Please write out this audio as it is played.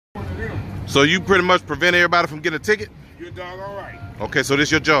So you pretty much prevent everybody from getting a ticket? You're doggone right. Okay, so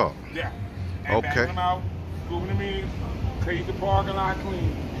this your job? Yeah. And okay. Back them out, scooping them in, keep the parking lot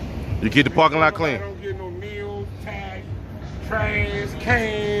clean. You keep the parking lot clean? I don't get no meals, tags, trash,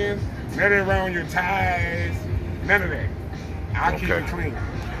 cans, nothing around your ties, none of that. I keep it clean.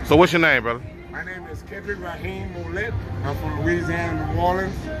 So what's your name, brother? My name is Kendrick Mollett. I'm from Louisiana, New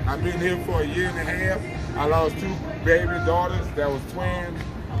Orleans. I've been here for a year and a half. I lost 2 baby daughters that was twins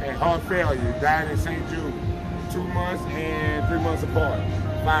and heart failure. Died in St. Jude. 2 months and 3 months apart.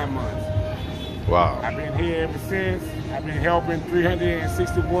 5 months. Wow. I've been here ever since. I've been helping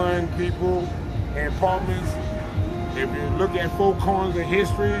 361 people in apartments. If you look at 4 corners of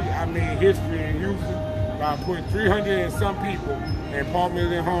history, I made history in Houston. I put 300 and some people in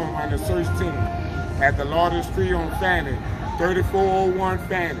apartments and homes on the search team at the Lauder Street on Fannin, 3401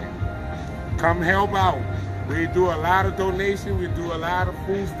 Fannin. Come help out. We do a lot of donations. We do a lot of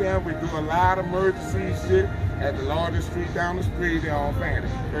food stamps. We do a lot of emergency shit at the Lauder Street down the street there on Fannin,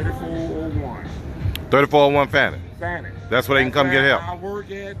 3401. 3401 Fannin. Fannin. That's where they can come get help. I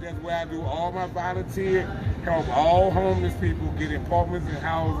work at. That's where I do all my volunteer, help all homeless people get apartments and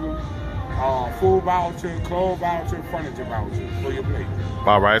houses. Food voucher, clothes voucher, furniture voucher for your place.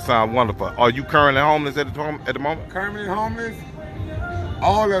 All right, sounds wonderful. Are you currently homeless at the moment? Currently homeless?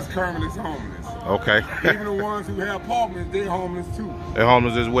 All us currently homeless. Okay. Even the ones who have apartments, they're homeless too. They're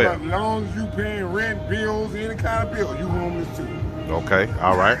homeless as well. But as long as you paying rent, bills, any kind of bill, you homeless too. Okay,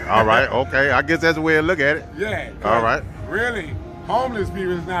 all right, okay. I guess that's the way to look at it. Yeah. All right. Really, homeless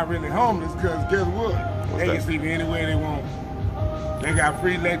people is not really homeless because guess what? They can sleep anywhere they want. They got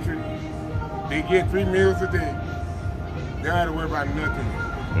free electric. They get 3 meals a day. They don't have to worry about nothing.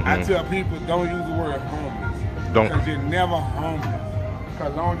 I tell people, don't use the word homeless. Don't. Because you're never homeless.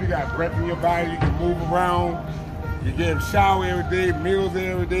 Because as long as you got breath in your body, you can move around. You get a shower every day, meals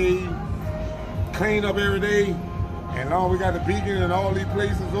every day, clean up every day. And as long as we got the beacon and all these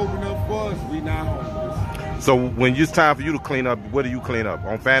places open up for us, we not homeless. So when it's time for you to clean up, where do you clean up?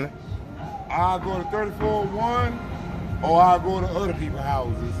 On Fannin? I'll go to 3401. Or I'll go to other people's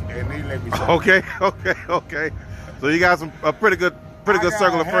houses and they let me stay. Okay. So you got a pretty good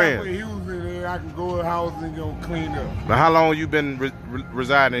circle of friends. I can go to houses and go clean up. Now, how long you been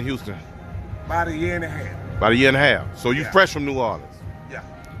residing in Houston? About a year and a half. About a year and a half. So you fresh from New Orleans? Yeah.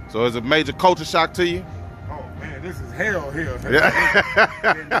 So is it a major culture shock to you? Oh man, this is hell here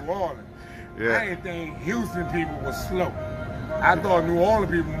in New Orleans. Yeah. I didn't think Houston people was slow. I thought New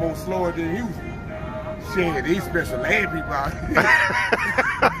Orleans people were more slower than Houston. Shit, these special ed people out here.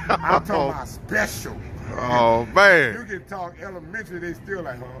 I'm talking about special. Oh, man. You can talk elementary, they still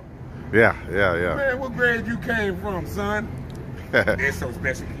like, huh? Yeah. Man, what grade you came from, son? There's some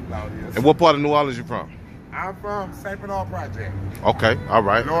special people out here. And what part of New Orleans you from? I'm from St. Bernard Project. Okay, all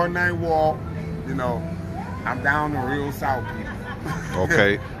right. Lower Ninth Wall, you know, I'm down the real South people.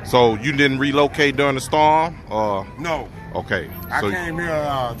 Okay, so you didn't relocate during the storm? Or? No. Okay. I came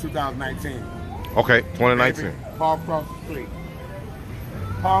here 2019. Okay, 2019. Baby, park across the street.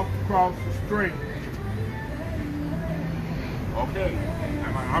 Park across the street. Okay,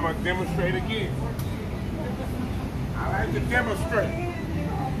 I'm going to demonstrate again. I like to demonstrate.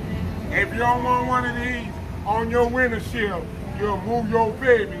 If you don't want one of these on your windshield, you'll move your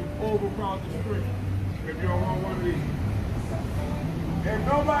baby over across the street. If you don't want one of these. If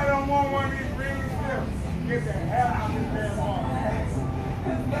nobody don't want one of these really still, get the hell out of this damn car.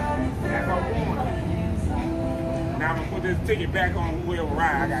 That's what I want. Now I'm gonna put this ticket back on whoever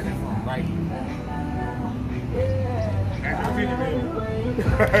ride I got this from right here. That's the ticket, baby.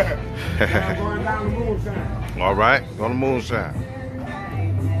 Now I'm going down the moonshine. All right, go to moonshine.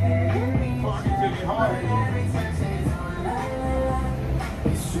 Parking ticket hard.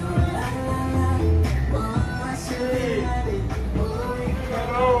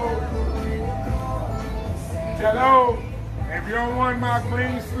 Hello. If you don't want my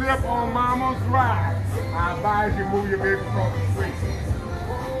green slip on Mama's ride, I advise you move your baby across the street.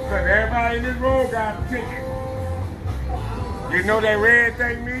 Because everybody in this road got a ticket. You know that red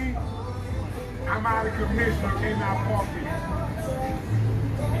thing means? I'm out of commission, you cannot park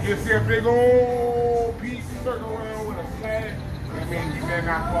here. You see a big old piece circle around with a flag, that means you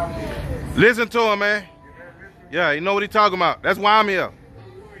cannot park here. Listen to him, man. Yeah, you know what he's talking about. That's why I'm here.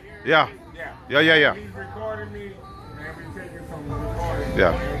 Yeah. He's recording me.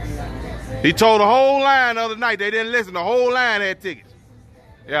 Yeah. He told the whole line the other night. They didn't listen. The whole line had tickets.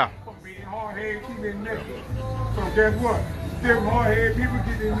 Yeah. Being hard-headed, keep it neck. So guess what? Them hard-headed people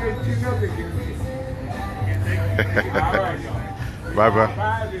get in there, cheating up, they get in there. All right, y'all. Bye, bro.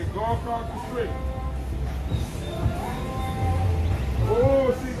 Go across the street.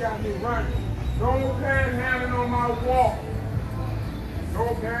 Oh, she got me running. No panhandling on my walk.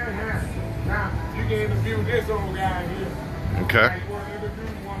 No panhandling. Now, you can interview this old guy here. Okay. Now, you want to interview,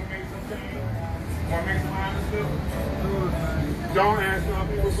 you want to make some change, you want to make some honest stuff. Don't ask some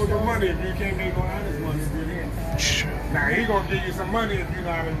people for the money if you can't make no honest money with him. Now, he going to give you some money if you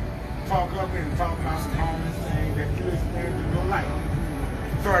know how to talk up and talk about some honest things that you experience in your life.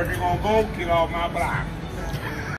 So if you're going to go, get off my block.